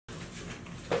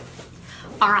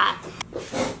All right.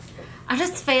 I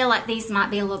just feel like these might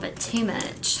be a little bit too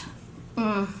much.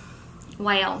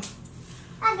 Well.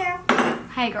 Hi, girl.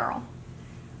 Hey, girl.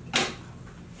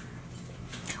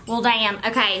 Well, damn.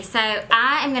 Okay, so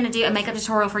I am going to do a makeup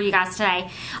tutorial for you guys today.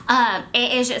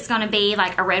 It is just going to be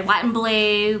like a red, white, and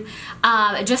blue.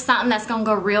 Just something that's going to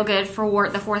go real good for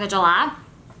the 4th of July.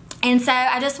 And so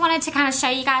I just wanted to kind of show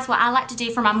you guys what I like to do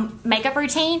for my makeup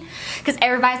routine, because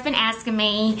everybody's been asking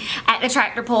me at the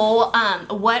tractor pull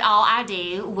what all I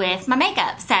do with my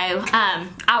makeup. So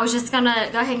I was just going to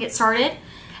go ahead and get started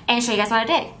and show you guys what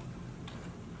I do.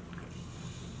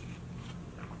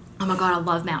 Oh my God, I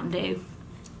love Mountain Dew.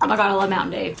 Oh my God, I love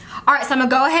Mountain Dew. All right, so I'm going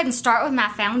to go ahead and start with my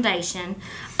foundation.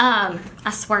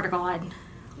 I swear to God,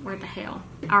 where the hell?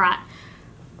 All right.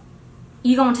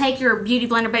 You're going to take your beauty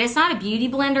blender, but it's not a beauty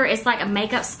blender. It's like a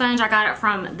makeup sponge. I got it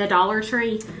from the Dollar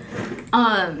Tree.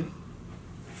 Hell.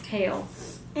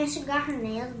 And she got her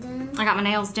nails done. I got my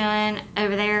nails done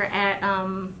over there at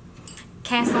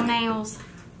Castle Nails.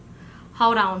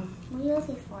 Hold on. What are you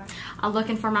looking for? I'm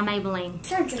looking for my Maybelline.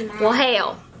 So dramatic. Well,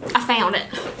 hell, I found it.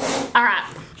 All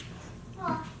right.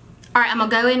 Oh. All right, I'm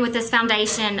going to go in with this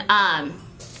foundation, and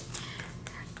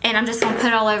I'm just going to put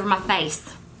it all over my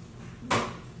face.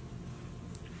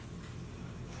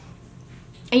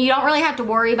 And you don't really have to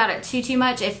worry about it too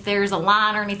much if there's a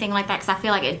line or anything like that, because I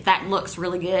feel like that looks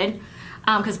really good.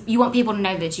 Because you want people to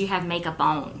know that you have makeup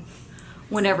on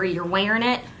whenever you're wearing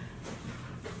it.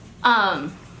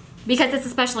 Because it's a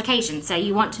special occasion, so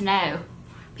you want to know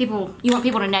you want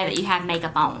people to know that you have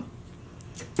makeup on.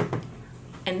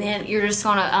 And then you're just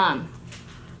gonna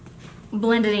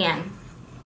blend it in.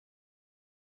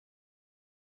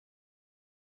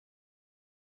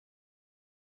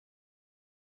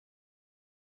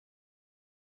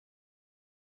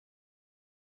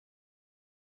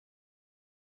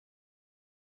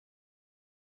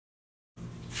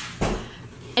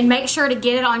 And make sure to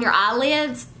get it on your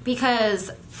eyelids,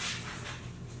 because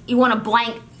you want a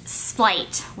blank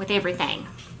slate with everything.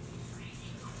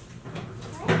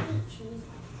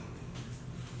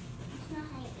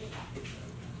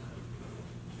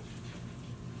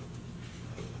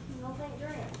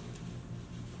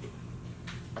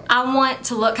 I want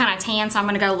to look kind of tan, so I'm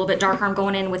going to go a little bit darker. I'm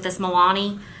going in with this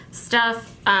Milani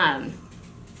stuff. I'm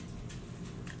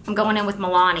going in with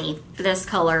Milani, this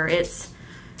color. It's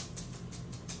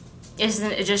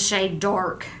just shade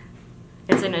dark.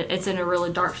 It's in a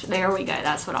really dark. There we go.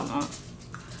 That's what I want.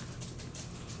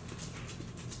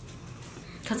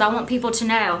 Because I want people to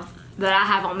know that I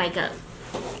have on makeup.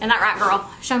 Isn't that right,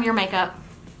 girl? Show me your makeup.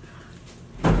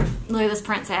 Look at this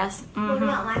princess. What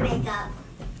about my makeup?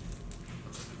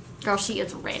 Girl, she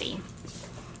is ready.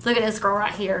 Look at this girl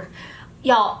right here.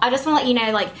 Y'all, I just want to let you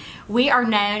know, like, we are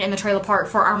known in the trailer park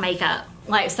for our makeup.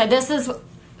 Like, so this is,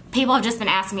 people have just been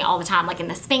asking me all the time, like in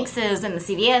the Sphinxes and the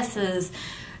CVS's,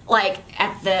 like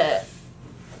at the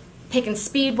Pickens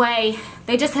Speedway.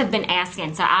 They just have been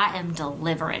asking, so I am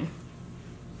delivering.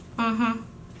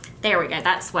 There we go.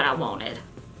 That's what I wanted.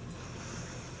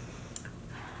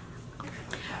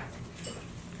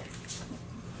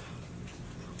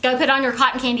 Go put on your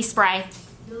cotton candy spray.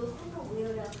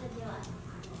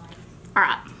 All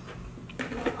right.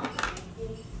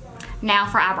 Now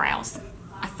for eyebrows,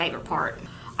 my favorite part.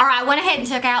 All right, I went ahead and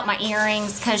took out my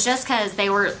earrings because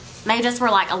they just were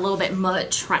like a little bit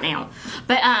much right now.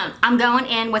 But I'm going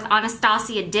in with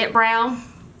Anastasia Dip Brow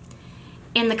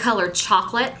in the color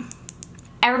Chocolate.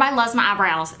 Everybody loves my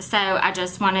eyebrows, so I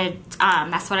just wanted,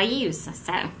 that's what I use.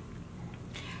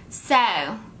 So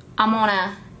I'm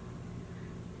gonna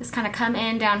just kind of come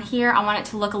in down here. I want it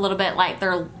to look a little bit like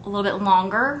they're a little bit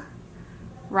longer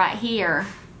right here.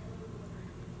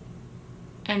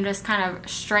 And just kind of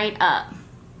straight up.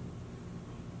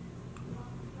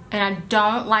 And I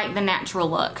don't like the natural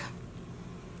look.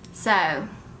 So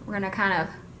we're gonna kind of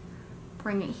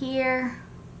bring it here.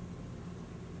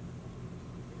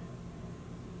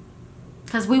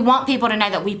 Because we want people to know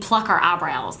that we pluck our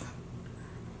eyebrows.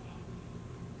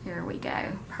 Here we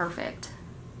go, perfect.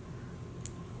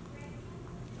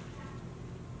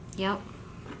 Yep,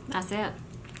 that's it.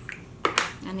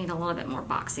 I need a little bit more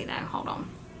boxy though, hold on.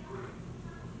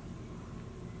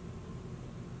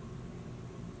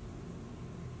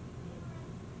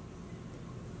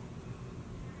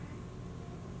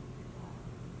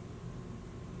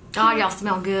 Oh, y'all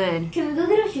smell good. Can we go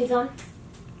get our shoes on?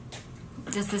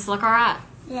 Does this look alright?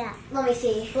 Yeah. Let me see.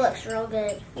 It looks real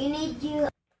good. You need you.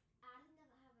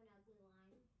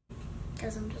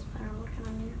 Because I'm just better looking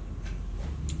on you.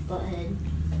 Go ahead.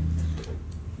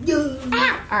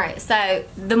 Alright, so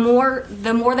the more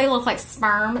they look like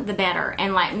sperm, the better.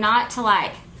 And like not to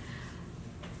like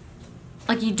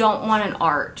Like you don't want an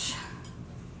arch.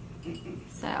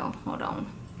 So, hold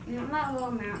on. Not little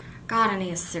amount. God, I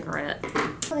need a cigarette.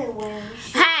 Okay,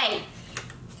 Hey!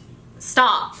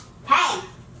 Stop. Hey!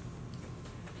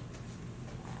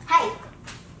 Hey!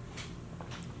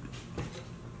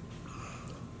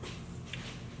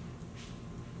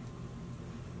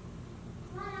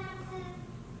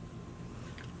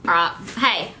 Alright.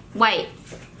 Hey, wait.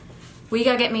 Will you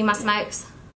go get me my smokes?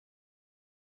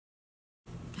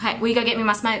 Hey, will you go get me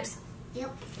my smokes? Yep.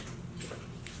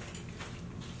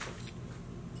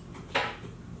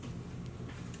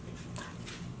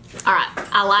 Alright.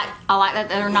 I like that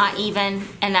they're not even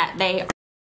and that they are.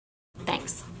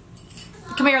 Thanks.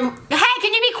 Come here. Hey,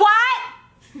 can you be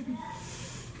quiet?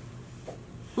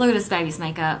 Look at this baby's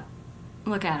makeup.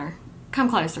 Look at her. Come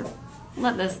closer.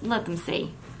 Let them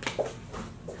see.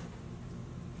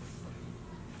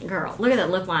 Girl, look at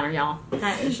that lip liner, y'all.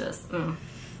 That is just,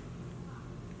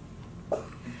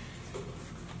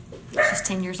 She's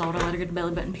 10 years old. I let her get her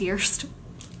belly button pierced.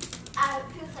 I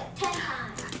pierced like 10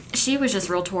 times. She was just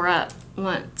real tore up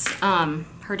once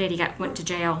her daddy went to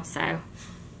jail. So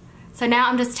now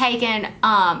I'm just taking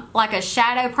like a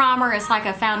shadow primer. It's like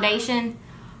a foundation,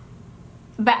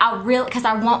 but because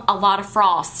I want a lot of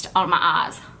frost on my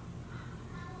eyes.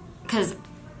 Because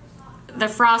the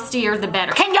frostier, the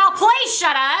better. Can y'all please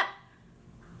shut up?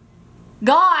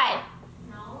 God.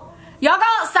 No. Y'all go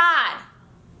outside.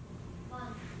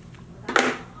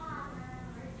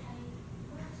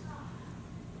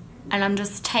 And I'm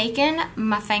just taking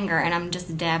my finger and I'm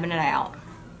just dabbing it out.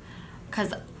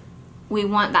 Because we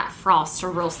want that frost to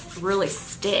really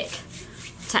stick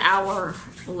to our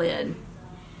lid.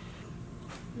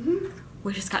 Mm-hmm.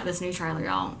 We just got this new trailer,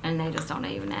 y'all, and they just don't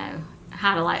even know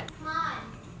how to like. Come on.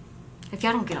 If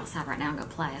y'all don't get outside right now and go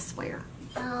play, I swear.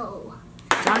 Oh.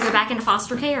 Do you want to go back into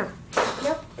foster care?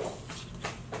 Yep.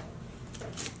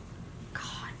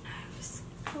 God knows.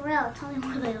 For real, tell me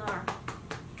where they are.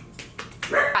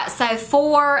 Alright, so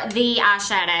for the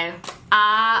eyeshadow,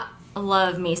 I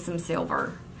love me some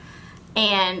silver.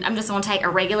 And I'm just going to take a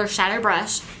regular shadow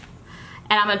brush.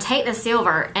 And I'm going to take the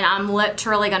silver and I'm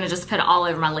literally going to just put it all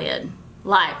over my lid.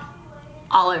 Like,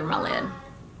 all over my lid.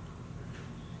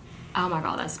 Oh my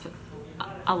God,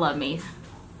 I love me.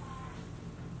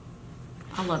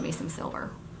 I love me some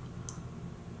silver.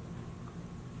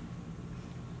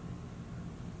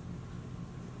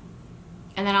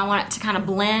 And then I want it to kind of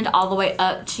blend all the way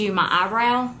up to my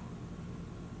eyebrow.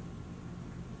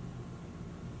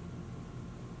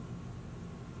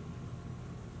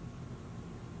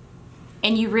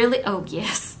 And you really, oh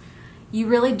yes, you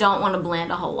really don't want to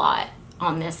blend a whole lot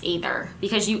on this either.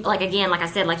 Because you, like again, like I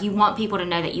said, like you want people to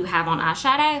know that you have on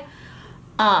eyeshadow.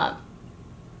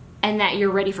 And that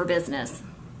you're ready for business.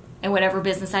 And whatever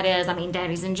business that is, I mean,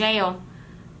 Daddy's in jail.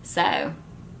 So,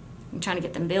 I'm trying to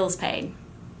get them bills paid.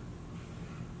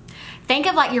 Think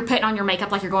of like you're putting on your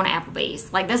makeup like you're going to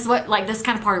Applebee's. Like this is what, like this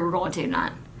kind of party we're going to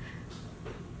tonight.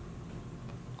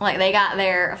 Like they got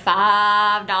their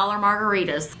 $5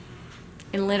 margaritas.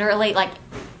 And literally, like,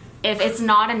 if it's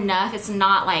not enough, it's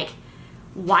not like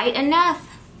white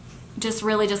enough, just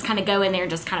really just kind of go in there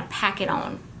and just kind of pack it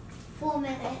on. 4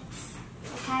 minutes,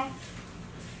 okay?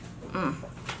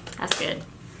 That's good.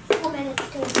 4 minutes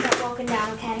till we start walking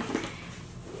down, okay?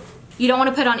 You don't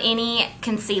want to put on any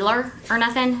concealer or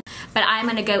nothing, but I'm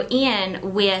going to go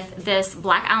in with this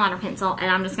black eyeliner pencil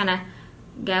and I'm just going to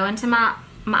go into my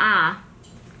eye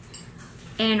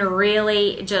and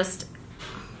really just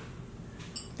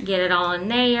get it all in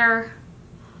there.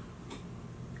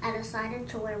 I decided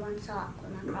to wear one sock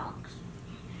with my Crocs.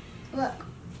 Look.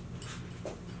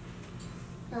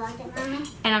 You like it, Mama?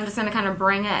 And I'm just going to kind of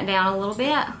bring it down a little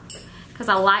bit because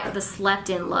I like the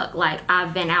slept-in look. Like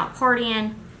I've been out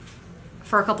partying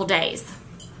for a couple days.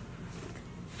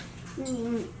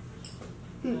 Okay.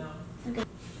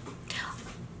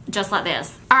 Just like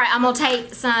this. All right, I'm going to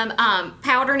take some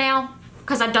powder now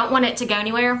because I don't want it to go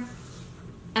anywhere.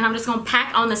 And I'm just going to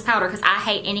pack on this powder because I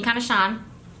hate any kind of shine.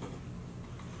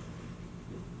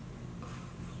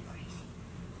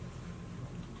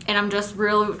 And I'm just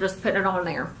really just putting it on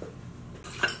there.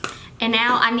 And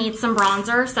now I need some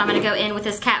bronzer. So I'm going to go in with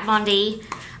this Kat Von D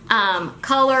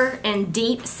color in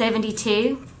Deep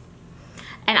 72.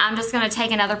 And I'm just going to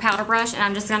take another powder brush and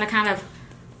I'm just going to kind of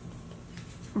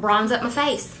bronze up my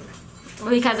face.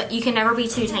 Because you can never be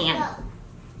too tan.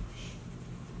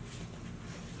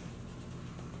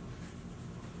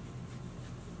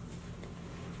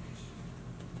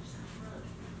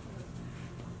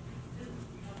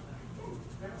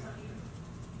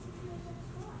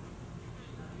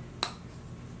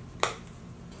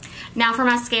 Now for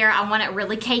mascara, I want it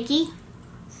really cakey.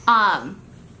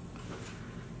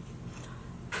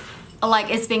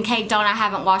 like it's been caked on. I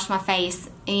haven't washed my face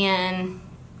in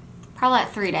probably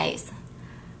like 3 days.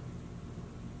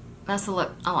 That's the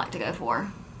look I like to go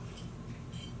for.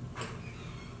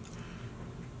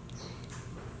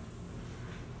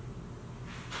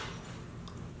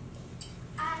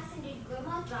 Did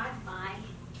Grandma drive by?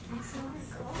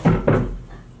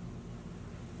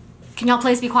 Can y'all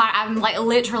please be quiet? I'm like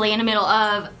literally in the middle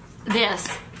of this.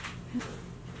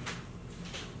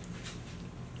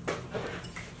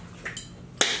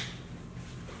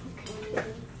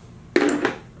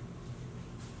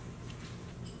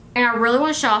 And I really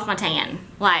want to show off my tan.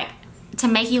 Like, to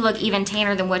make you look even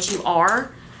tanner than what you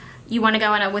are, you want to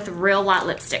go in with real light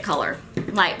lipstick color.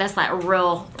 Like, that's like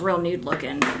real nude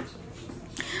looking.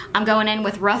 I'm going in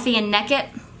with Ruffy and Naked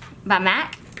by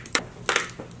MAC.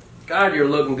 God, you're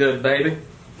looking good, baby.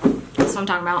 That's what I'm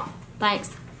talking about. Thanks.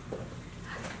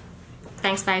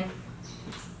 Thanks, babe.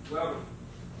 Welcome.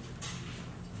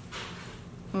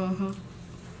 Mm-hmm.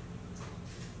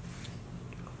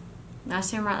 I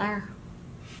see him right there.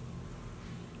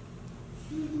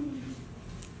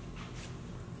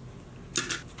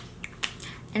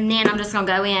 And then I'm just going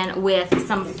to go in with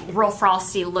some real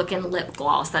frosty looking lip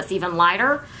gloss that's even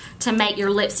lighter to make your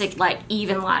lipstick like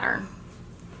even lighter.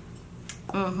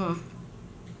 Mm-hmm.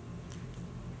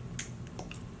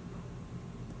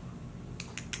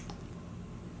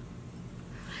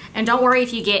 And don't worry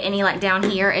if you get any like down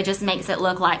here. It just makes it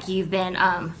look like you've been,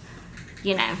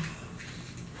 you know.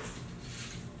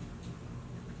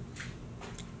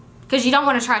 Because you don't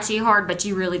want to try too hard, but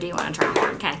you really do want to try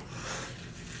hard, okay?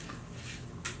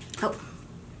 Oh.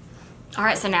 All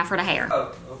right, so now for the hair.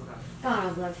 Oh, okay. God,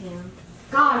 I love him.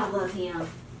 God, I love him.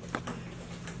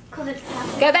 Cause it's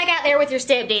past. Go back out there with your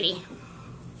stepdaddy.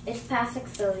 It's past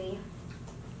 6:30.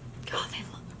 God,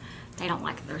 they don't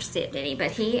like their stepdaddy,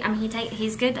 but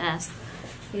he's good to us.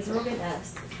 He's real good to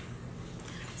us.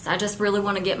 So I just really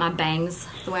want to get my bangs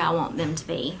the way I want them to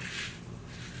be.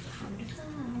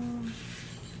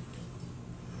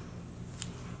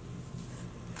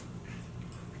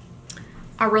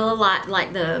 I really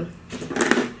like the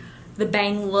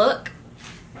bang look.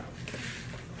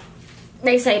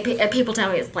 They say, people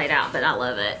tell me it's played out, but I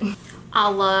love it. I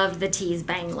love the tease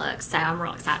bang look, so I'm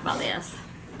real excited about this.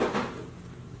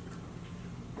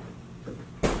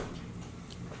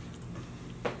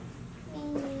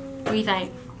 What do you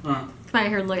think? Come over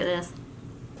here and look at this.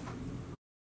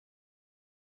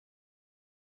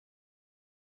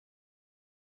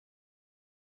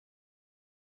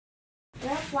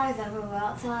 There are flies everywhere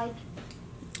outside.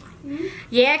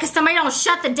 Yeah, because somebody don't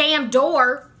shut the damn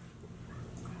door.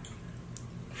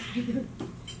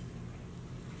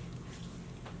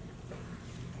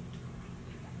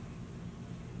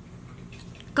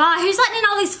 God, who's letting in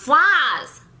all these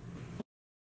flies?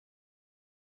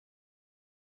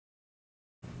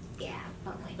 Yeah,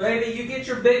 probably. Baby, you get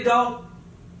your big gulp?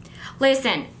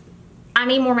 Listen, I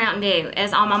need more Mountain Dew.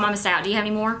 It's on my mama's out. Do you have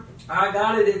any more? I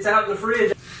got it. It's out in the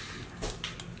fridge.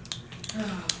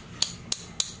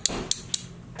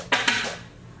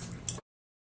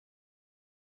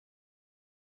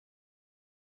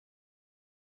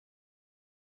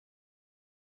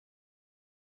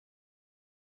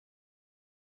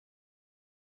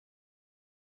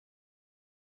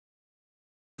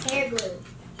 Hair glue.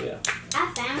 Yeah.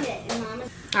 I found it in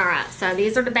Mama's. Alright, so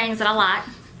these are the bangs that I like.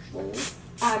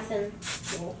 Arson.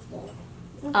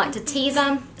 I like to tease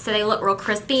them so they look real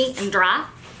crispy and dry.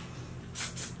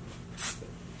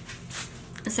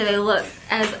 So they look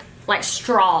as like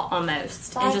straw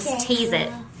almost. And just tease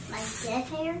it. Like death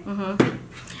hair? Mm-hmm.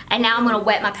 And now I'm going to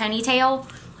wet my ponytail.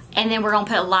 And then we're going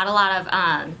to put a lot of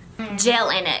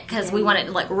gel in it because we want it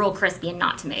like real crispy and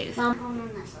not to move.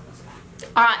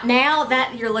 Alright, now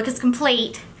that your look is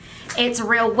complete, it's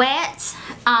real wet,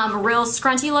 real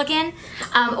scrunchy looking.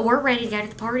 We're ready to go to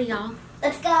the party, y'all.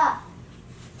 Let's go.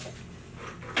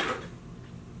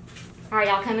 Alright,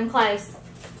 y'all come in close.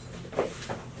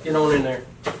 Get on in there.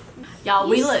 Y'all,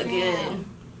 we look good.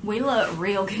 We look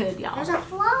real good, y'all. There's a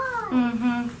fly.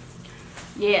 Mm-hmm.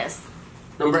 Yes.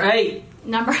 Number 8.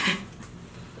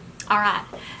 Alright.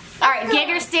 Alright, give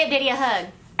your stepdaddy a hug.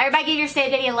 Everybody give your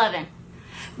stepdaddy a loving.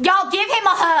 Y'all, give him a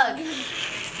hug.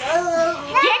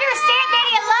 Give your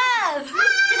stepdaddy a love.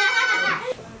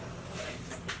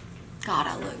 God,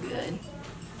 I look good.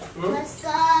 Let's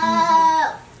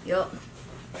go. Yup.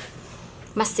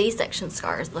 My C-section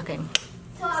scar is looking